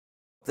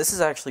this is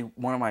actually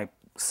one of my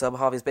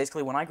sub-hobbies.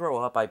 Basically, when I grow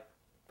up, I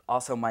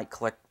also might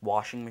collect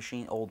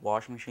old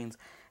washing machines,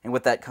 and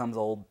with that comes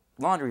old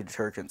laundry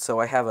detergent.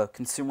 So I have a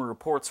Consumer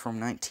Reports from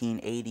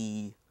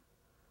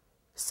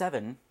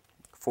 1987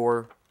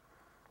 for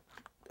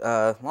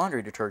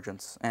laundry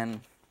detergents,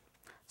 and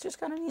it's just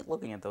kind of neat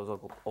looking at those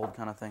old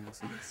kind of things.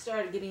 I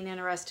started getting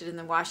interested in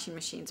the washing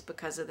machines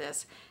because of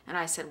this, and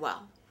I said,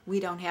 well, we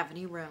don't have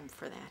any room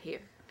for that here.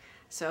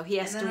 So he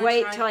has to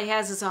wait till he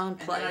has his own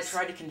place. And then I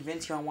tried to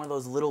convince you on one of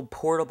those little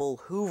portable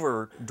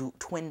Hoover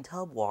twin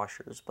tub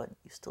washers, but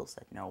you still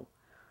said no.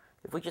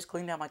 If we just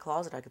cleaned out my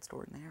closet, I could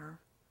store it in there.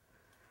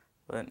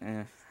 But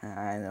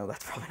I know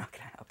that's probably not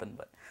going to happen,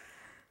 but...